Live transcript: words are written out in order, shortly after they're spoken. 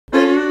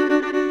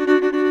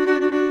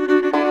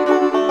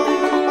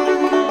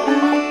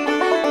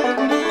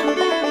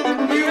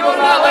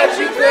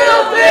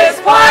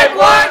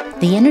Pipeline!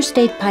 The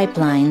interstate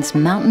pipelines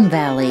Mountain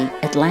Valley,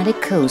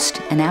 Atlantic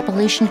Coast, and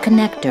Appalachian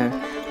Connector,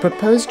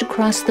 proposed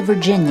across the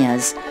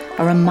Virginias,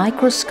 are a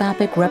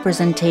microscopic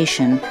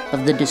representation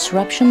of the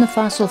disruption the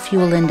fossil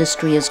fuel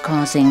industry is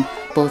causing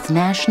both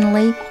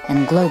nationally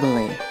and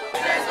globally. The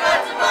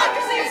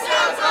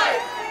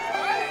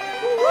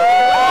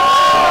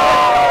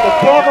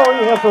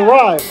cavalry has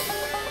arrived.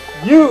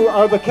 You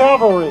are the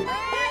cavalry.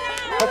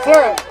 Let's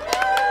hear it.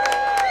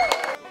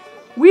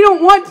 We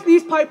don't want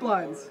these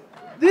pipelines.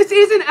 This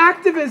isn't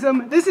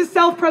activism, this is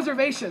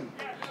self-preservation.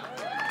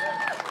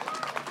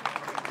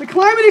 The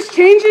climate is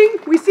changing.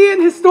 We see it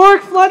in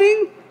historic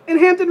flooding in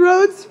Hampton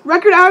Roads,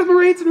 record asthma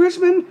rates in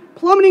Richmond,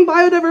 plummeting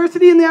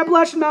biodiversity in the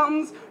Appalachian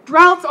Mountains,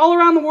 droughts all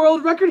around the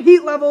world, record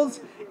heat levels.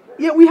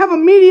 Yet we have a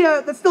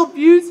media that still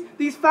views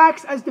these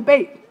facts as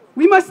debate.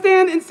 We must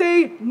stand and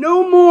say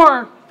no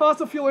more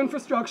fossil fuel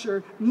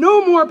infrastructure,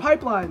 no more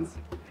pipelines.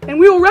 And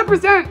we will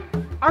represent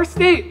our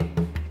state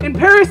in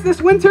Paris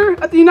this winter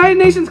at the United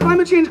Nations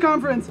Climate Change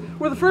Conference,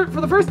 where for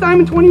the first time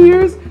in 20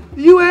 years,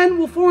 the UN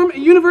will form a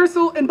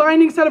universal and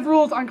binding set of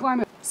rules on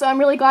climate. So I'm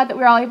really glad that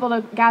we're all able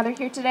to gather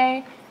here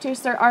today to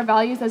assert our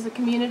values as a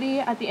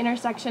community at the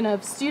intersection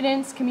of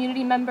students,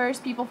 community members,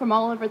 people from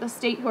all over the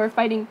state who are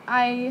fighting.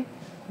 I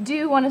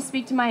do want to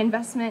speak to my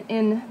investment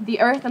in the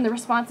earth and the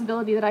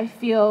responsibility that I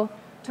feel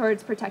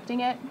towards protecting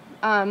it.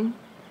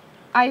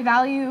 I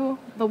value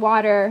the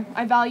water,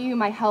 I value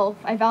my health,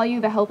 I value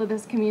the health of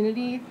this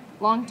community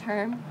long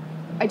term.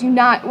 I do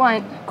not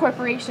want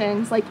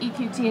corporations like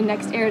EQT and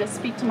NextAir to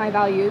speak to my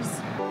values.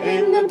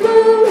 In the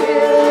blue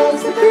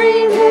hills, the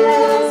green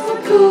hills, the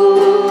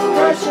cool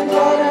Russian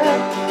water,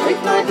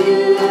 with my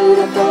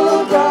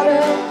beautiful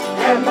daughter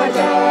and my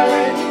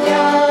darling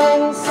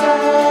young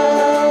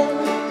son.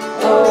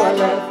 Oh, I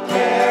love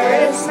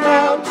Paris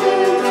Mountain.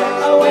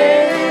 I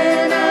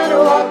went and a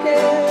walking,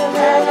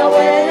 and I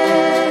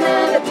went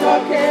and a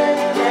talking,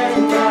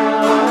 and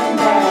now I'm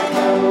back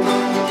home.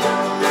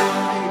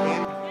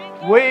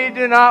 We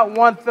do not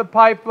want the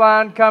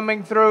pipeline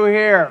coming through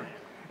here.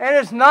 And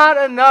it's not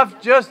enough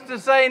just to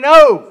say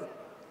no.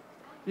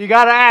 You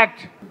got to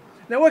act.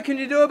 Now what can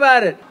you do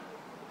about it?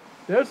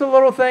 There's a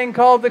little thing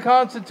called the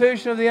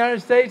Constitution of the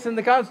United States and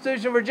the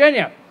Constitution of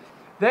Virginia.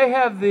 They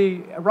have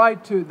the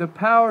right to, the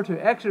power to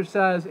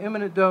exercise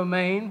eminent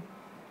domain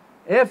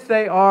if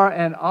they are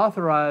an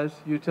authorized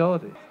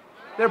utility.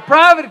 They're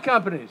private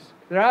companies.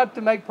 They're out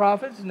to make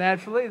profits,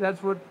 naturally.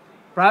 That's what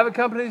private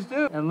companies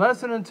do.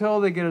 Unless and until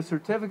they get a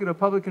certificate of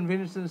public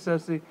convenience and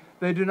necessity,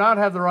 they do not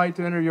have the right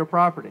to enter your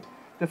property.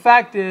 The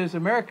fact is,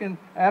 American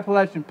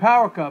Appalachian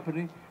Power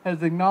Company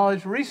has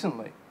acknowledged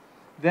recently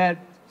that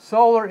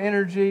solar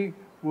energy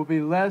will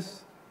be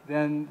less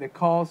than the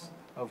cost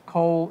of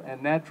coal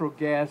and natural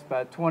gas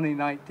by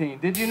 2019.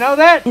 Did you know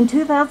that? In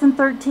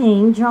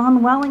 2013,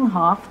 John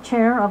Wellinghoff,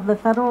 chair of the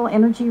Federal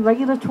Energy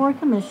Regulatory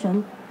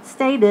Commission,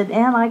 stated,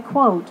 and I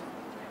quote,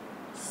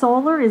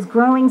 "Solar is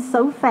growing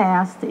so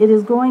fast, it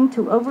is going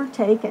to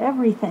overtake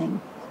everything.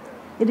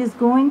 It is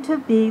going to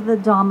be the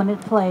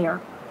dominant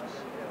player."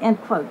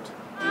 End quote.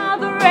 Now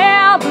the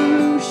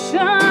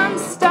revolution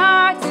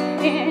starts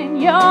in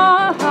your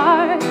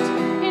heart,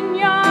 in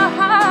your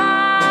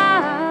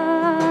heart.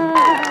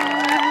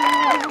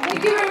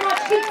 Thank you very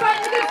much. Keep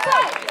fighting the good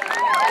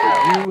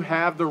fight. You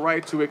have the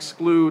right to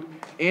exclude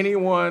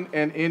anyone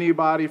and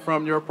anybody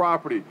from your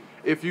property.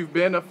 If you've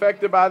been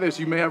affected by this,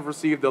 you may have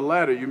received a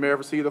letter, you may have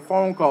received a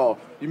phone call,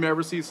 you may have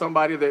received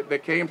somebody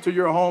that came to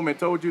your home and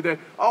told you that,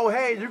 oh,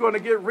 hey, you're going to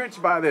get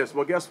rich by this.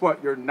 Well, guess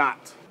what? You're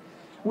not.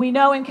 We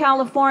know in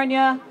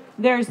California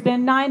there's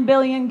been 9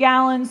 billion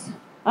gallons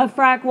of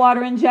frack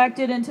water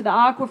injected into the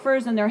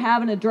aquifers, and they're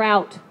having a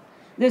drought.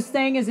 This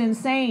thing is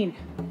insane.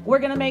 We're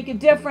going to make a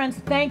difference.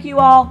 Thank you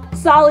all.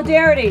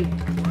 Solidarity.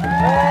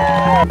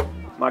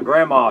 My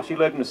grandma, she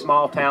lived in a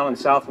small town in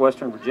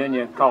southwestern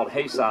Virginia called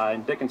Hayside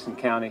in Dickinson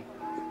County.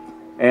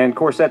 And of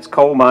course that's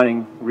coal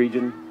mining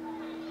region.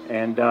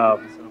 And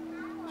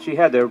she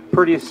had the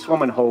prettiest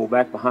swimming hole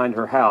back behind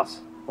her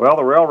house. Well,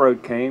 the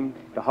railroad came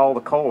to haul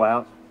the coal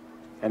out,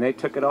 and they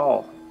took it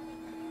all.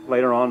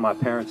 Later on, my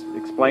parents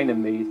explained to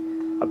me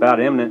about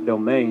eminent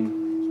domain.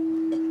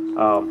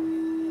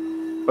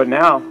 But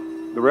now,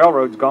 the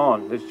railroad's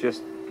gone.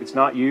 It's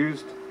not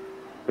used.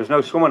 There's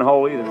no swimming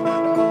hole either.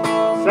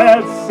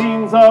 Sad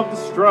scenes of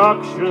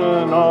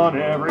destruction on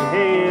every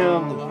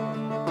hand.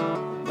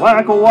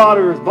 Black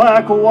waters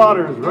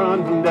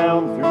running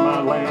down through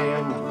my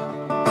land.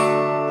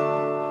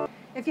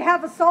 If you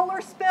have a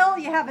solar spill,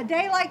 you have a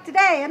day like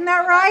today, isn't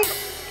that right?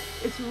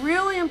 It's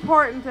really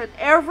important that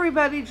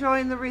everybody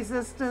join the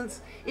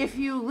resistance if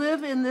you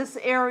live in this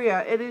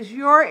area. It is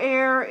your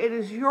air, it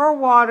is your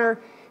water,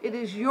 it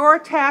is your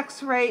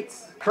tax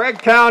rates. Craig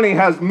County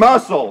has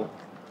muscle.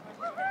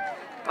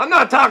 I'm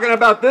not talking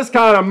about this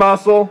kind of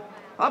muscle.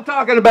 I'm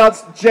talking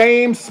about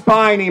James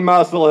spiny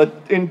mussel, an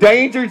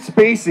endangered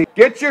species.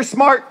 Get your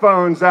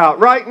smartphones out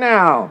right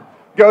now.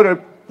 Go to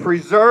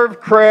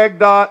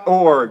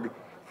preservecraig.org.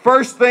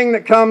 First thing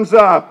that comes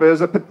up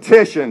is a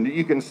petition that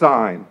you can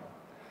sign.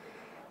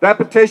 That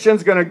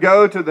petition's going to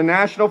go to the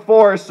National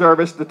Forest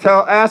Service to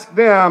ask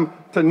them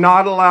to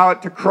not allow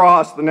it to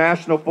cross the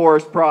National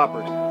Forest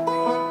property.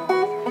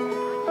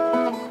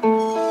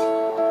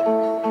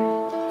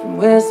 From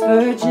West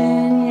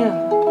Virginia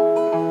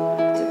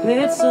to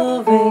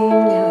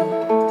Pennsylvania,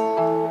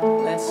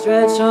 let's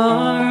stretch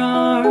our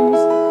arms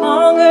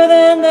longer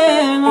than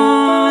their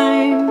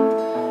line.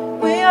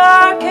 We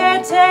are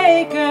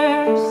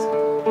caretakers,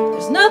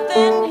 there's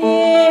nothing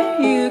here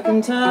you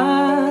can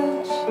touch.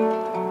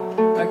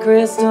 Our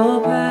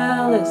crystal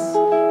palace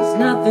is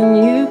nothing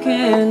you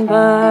can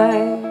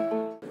buy.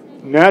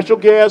 Natural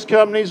gas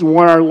companies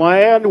want our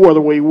land whether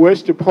we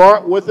wish to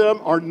part with them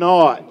or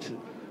not.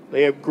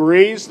 They have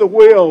greased the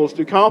wheels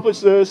to accomplish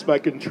this by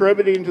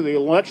contributing to the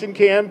election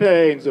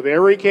campaigns of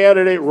every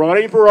candidate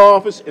running for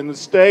office in the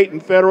state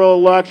and federal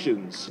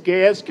elections.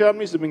 Gas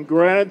companies have been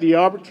granted the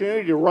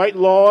opportunity to write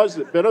laws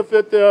that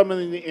benefit them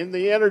in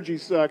the energy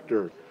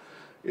sector.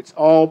 It's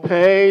all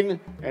pain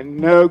and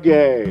no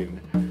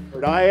gain.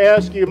 But I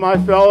ask you, my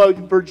fellow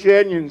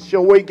Virginians,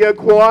 shall we go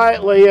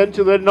quietly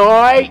into the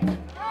night?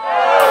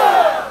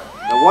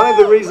 Now, one of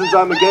the reasons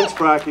I'm against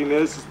fracking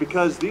is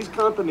because these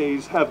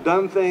companies have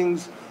done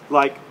things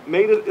like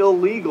made it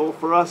illegal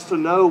for us to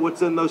know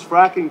what's in those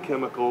fracking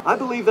chemicals. I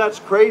believe that's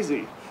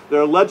crazy.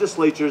 There are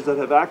legislatures that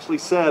have actually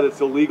said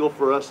it's illegal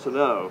for us to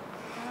know.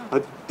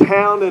 A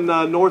town in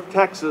North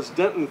Texas,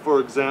 Denton, for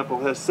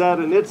example, has said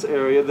in its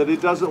area that it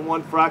doesn't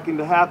want fracking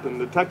to happen.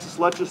 The Texas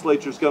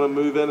legislature is going to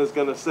move in, is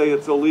going to say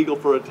it's illegal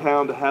for a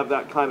town to have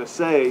that kind of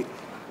say,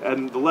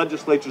 and the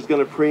legislature is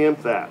going to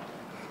preempt that.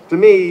 To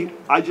me,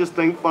 I just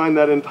find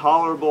that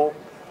intolerable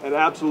and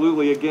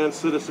absolutely against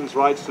citizens'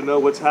 rights to know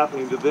what's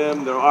happening to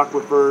them, their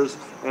aquifers,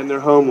 and their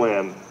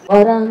homeland.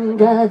 What on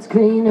God's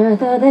green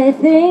earth are they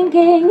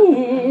thinking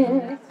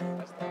here?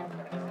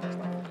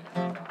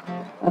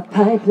 A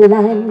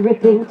pipeline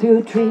ripping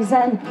through trees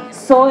and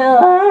soil,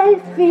 I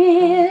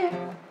fear.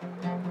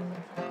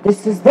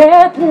 This is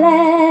their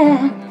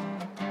plan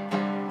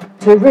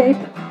to rape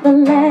the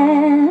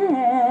land.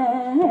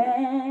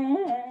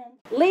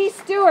 Lee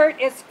Stewart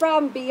is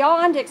from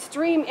Beyond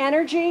Extreme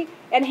Energy,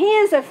 and he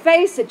is a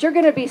face that you're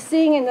going to be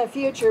seeing in the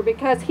future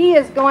because he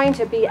is going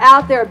to be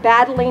out there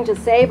battling to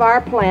save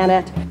our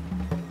planet.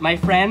 My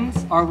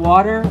friends, our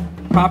water,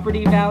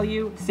 property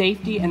value,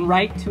 safety, and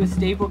right to a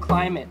stable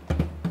climate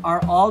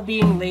are all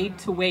being laid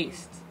to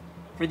waste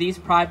for these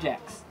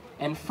projects,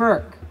 and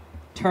FERC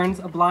turns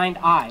a blind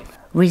eye.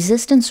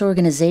 Resistance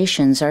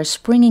organizations are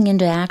springing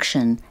into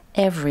action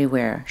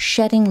everywhere,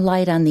 shedding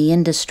light on the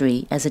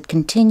industry as it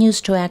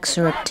continues to act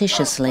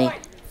surreptitiously,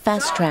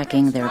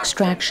 fast-tracking their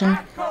extraction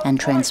and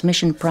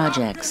transmission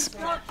projects.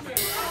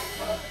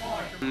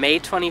 May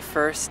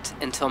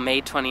 21st until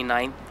May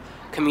 29th,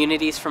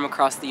 communities from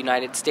across the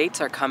United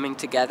States are coming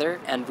together,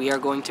 and we are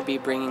going to be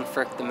bringing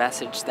FERC the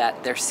message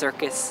that their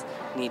circus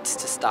needs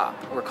to stop.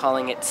 We're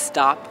calling it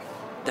Stop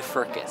the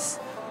FERCus.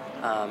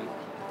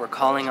 We're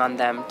calling on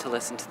them to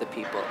listen to the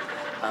people.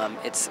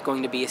 It's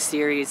going to be a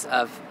series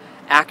of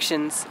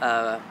actions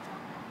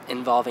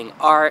involving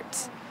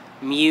art,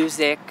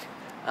 music,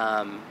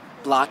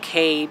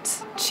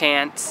 blockades,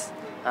 chants,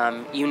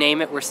 you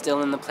name it. We're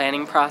still in the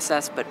planning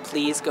process, but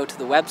please go to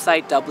the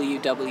website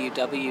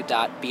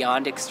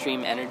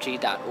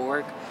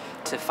www.beyondextremeenergy.org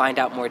to find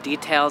out more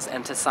details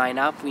and to sign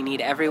up. We need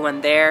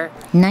everyone there.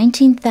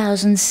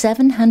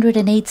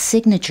 19,708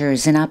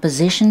 signatures in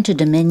opposition to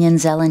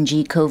Dominion's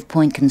LNG Cove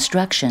Point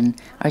construction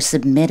are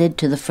submitted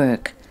to the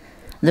FERC.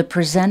 The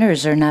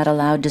presenters are not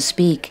allowed to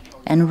speak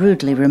and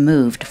rudely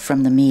removed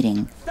from the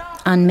meeting.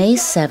 On May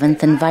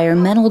 7th,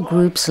 environmental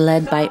groups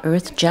led by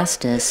Earth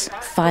Justice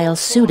file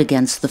suit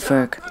against the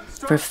FERC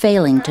for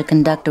failing to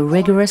conduct a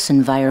rigorous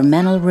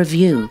environmental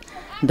review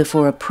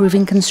before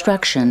approving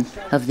construction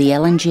of the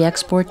LNG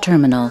export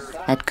terminal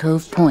at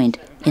Cove Point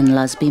in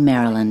Lusby,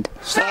 Maryland.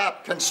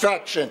 Stop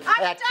construction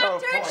at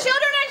Cove Point.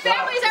 Children and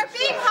families are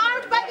being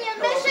harmed by the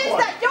emissions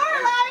that you're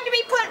allowing to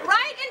be put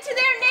right into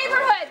their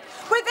neighborhood,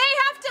 where they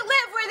have to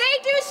live, where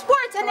they do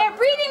sports, and they're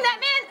breeding them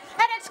in,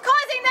 and it's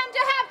causing them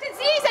to have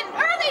disease and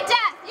early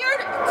death.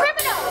 You're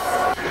criminals.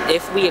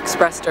 If we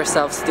expressed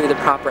ourselves through the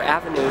proper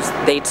avenues,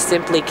 they'd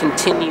simply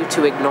continue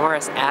to ignore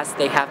us as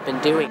they have been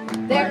doing.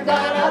 They're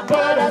gonna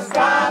put a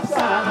stop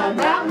sign on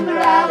Mountain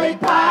Valley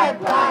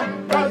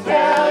Pipeline. Go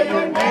tell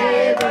your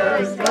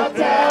neighbors, go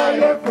tell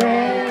your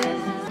friends.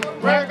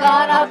 We're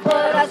gonna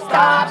put a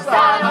stop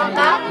sign on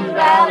Mountain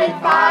Valley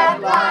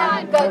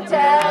Pipeline. Go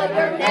tell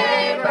your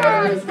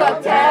neighbors, go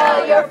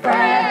tell your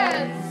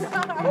friends.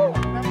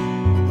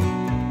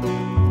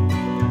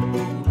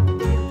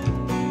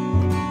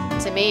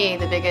 To me,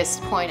 the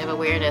biggest point of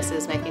awareness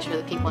is making sure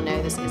that people know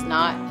this is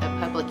not a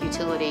public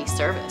utility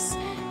service,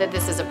 that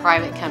this is a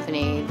private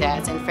company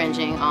that's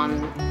infringing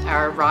on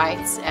our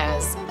rights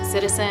as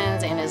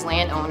citizens and as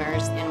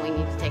landowners, and we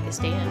need to take a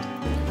stand.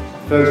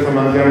 Folks from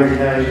Montgomery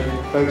County,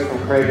 folks from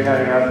Craig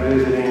County out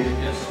visiting.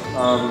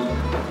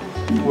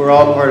 We're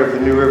all part of the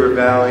New River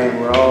Valley, and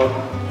we're all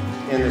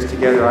in this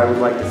together, I would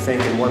like to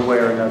think, in one way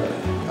or another.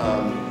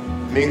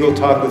 Mingle,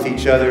 talk with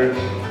each other,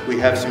 We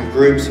have some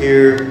groups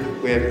here.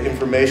 We have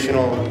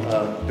informational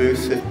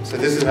booths. So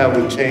this is how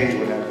we change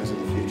what happens in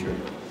the future.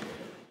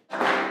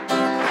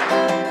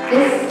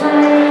 This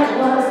land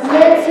was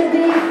meant to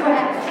be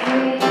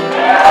frack-free.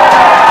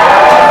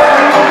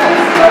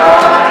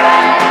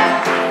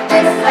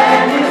 This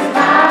land is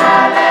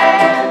my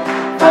land,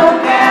 from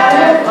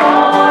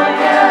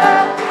California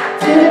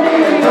to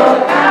New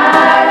York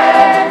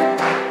Island,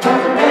 from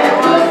the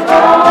redwood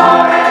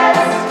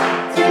forest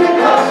to the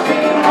Gulf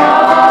Stream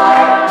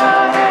water.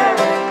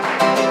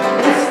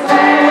 This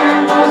land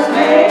was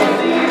made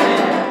for you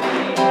and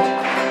me.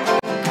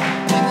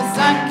 When the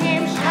sun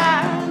came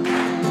shining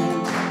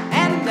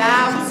and I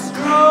was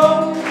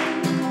strong,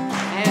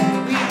 and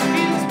the wheat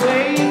fields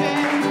waving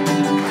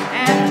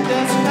and the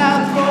dust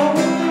clouds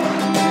rolling,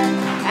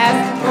 as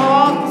the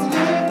fog was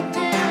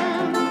lifting,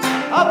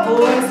 a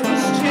voice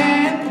was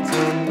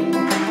chanting,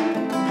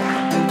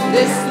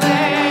 this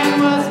land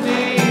was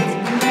made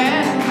for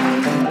men.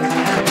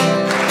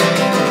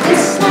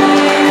 This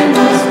land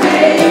was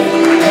made for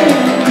you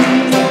and me.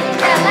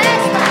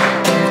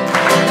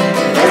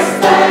 This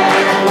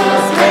land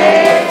was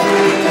made for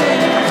you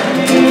and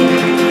me.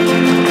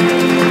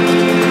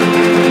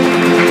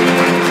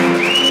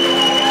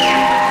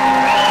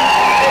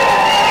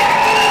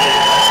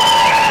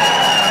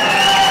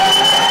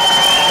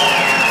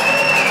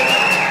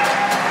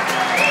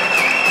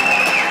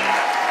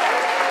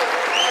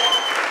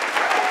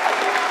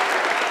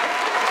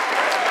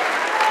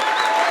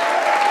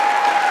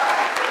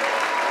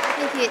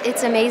 I think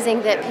it's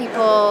amazing that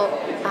people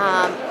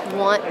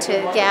want to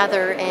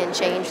gather and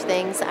change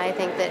things. I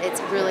think that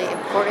it's really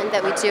important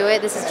that we do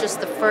it. This is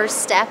just the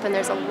first step, and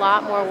there's a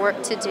lot more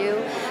work to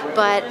do.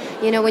 But,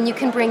 you know, when you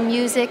can bring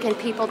music and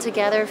people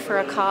together for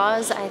a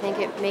cause, I think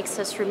it makes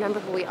us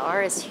remember who we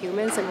are as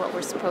humans and what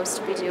we're supposed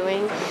to be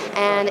doing.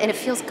 And it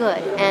feels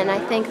good. And I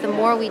think the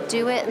more we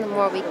do it and the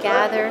more we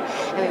gather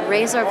and we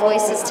raise our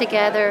voices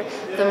together,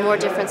 the more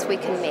difference we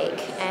can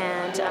make.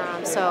 And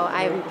so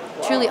I'm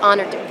truly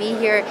honored to be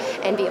here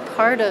and be a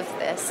part of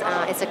this.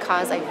 It's a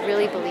cause I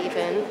really believe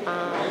in.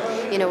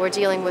 You know, we're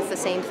dealing with the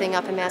same thing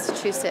up in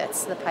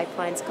Massachusetts. The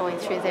pipeline's going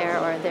through there,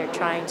 or they're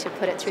trying to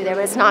put it through there,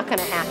 but it's not going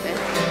to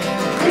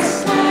happen.